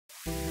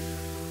Today,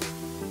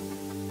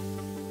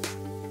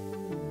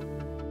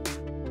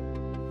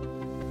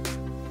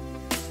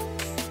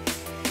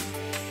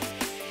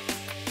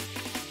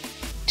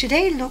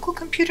 local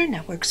computer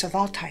networks of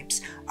all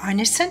types are an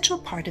essential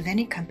part of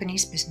any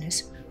company's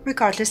business,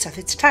 regardless of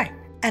its type,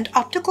 and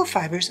optical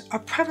fibers are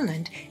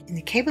prevalent in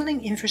the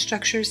cabling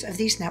infrastructures of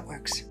these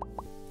networks.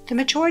 The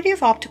majority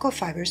of optical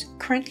fibers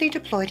currently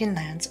deployed in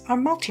LANs are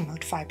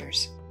multimode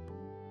fibers.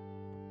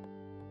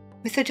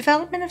 With the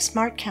development of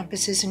smart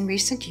campuses in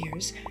recent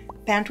years,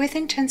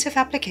 bandwidth-intensive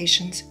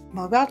applications,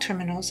 mobile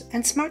terminals,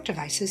 and smart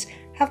devices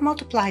have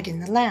multiplied in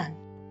the LAN.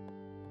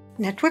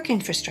 Network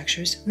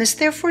infrastructures must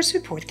therefore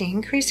support the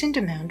increase in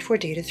demand for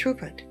data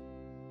throughput.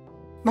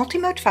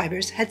 Multimode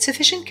fibers had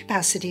sufficient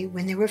capacity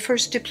when they were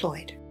first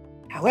deployed.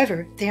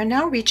 However, they are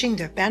now reaching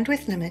their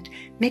bandwidth limit,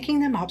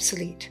 making them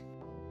obsolete.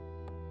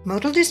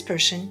 Modal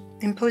dispersion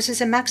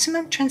imposes a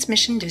maximum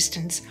transmission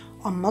distance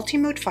on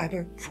multimode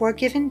fiber for a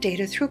given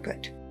data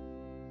throughput.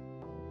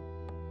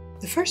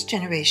 The first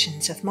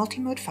generations of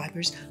multimode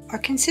fibers are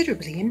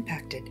considerably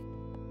impacted.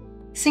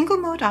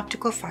 Single-mode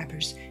optical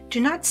fibers do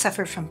not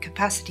suffer from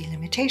capacity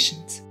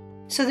limitations,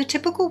 so the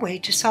typical way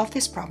to solve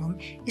this problem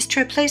is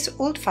to replace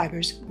old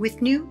fibers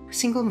with new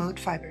single-mode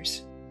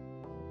fibers.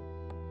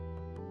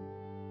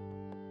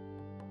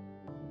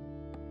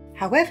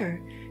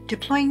 However,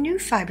 deploying new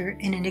fiber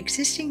in an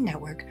existing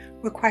network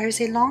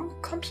requires a long,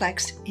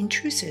 complex,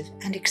 intrusive,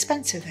 and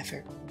expensive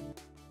effort.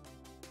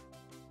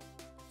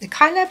 The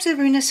Cailabs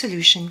AROONA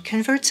solution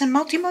converts a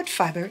multimode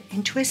fiber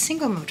into a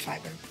single-mode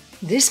fiber.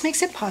 This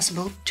makes it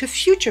possible to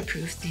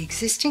future-proof the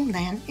existing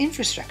LAN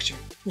infrastructure.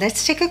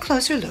 Let's take a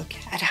closer look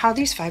at how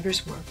these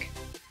fibers work.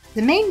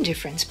 The main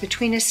difference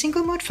between a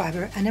single-mode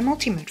fiber and a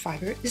multimode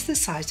fiber is the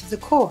size of the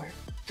core.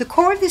 The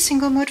core of the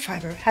single-mode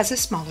fiber has a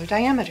smaller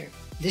diameter.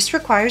 This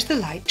requires the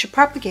light to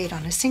propagate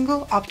on a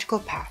single optical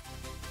path.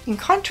 In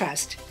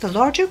contrast, the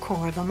larger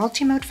core of a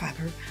multimode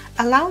fiber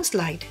allows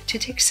light to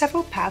take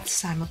several paths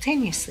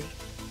simultaneously.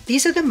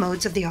 These are the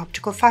modes of the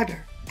optical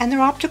fiber, and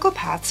their optical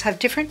paths have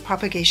different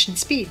propagation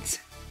speeds.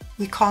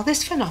 We call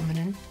this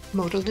phenomenon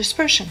modal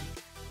dispersion.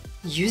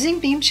 Using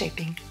beam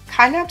shaping,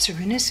 Cailabs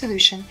AROONA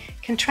solution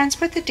can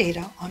transport the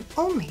data on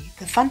only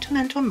the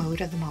fundamental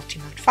mode of the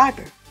multimode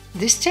fiber.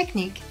 This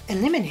technique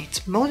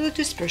eliminates modal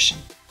dispersion.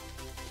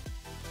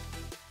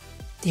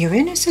 The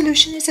AROONA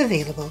solution is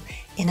available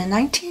in a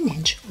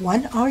 19-inch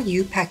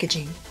 1RU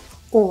packaging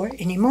or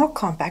in a more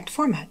compact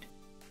format.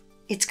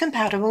 It's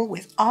compatible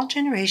with all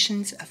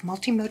generations of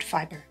multimode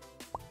fiber.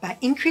 By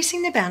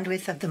increasing the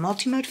bandwidth of the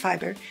multimode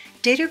fiber,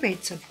 data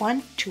rates of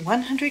 1 to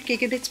 100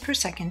 gigabits per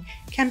second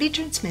can be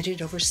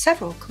transmitted over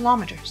several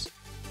kilometers.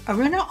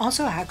 AROONA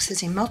also acts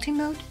as a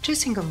multimode to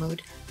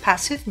single-mode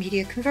passive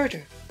media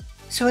converter,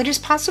 so it is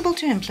possible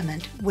to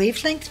implement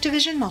wavelength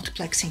division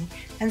multiplexing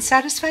and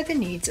satisfy the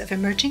needs of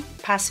emerging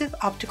passive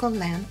optical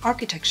LAN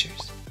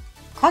architectures.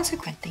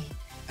 Consequently,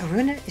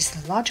 AROONA is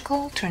the logical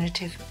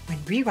alternative when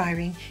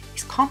rewiring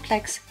is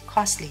complex,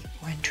 costly,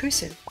 or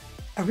intrusive.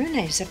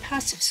 AROONA is a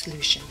passive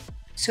solution,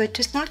 so it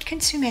does not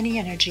consume any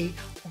energy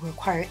or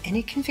require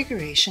any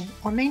configuration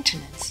or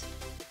maintenance.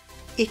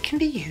 It can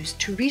be used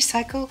to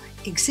recycle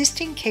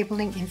existing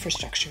cabling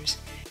infrastructures,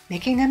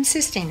 making them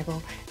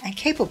sustainable and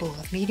capable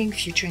of meeting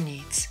future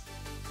needs.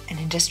 An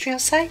industrial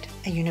site,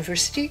 a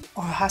university,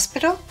 or a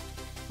hospital?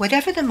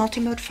 Whatever the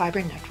multimode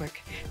fiber network,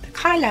 the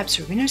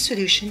Cailabs AROONA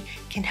solution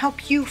can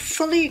help you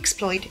fully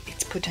exploit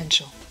its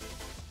potential.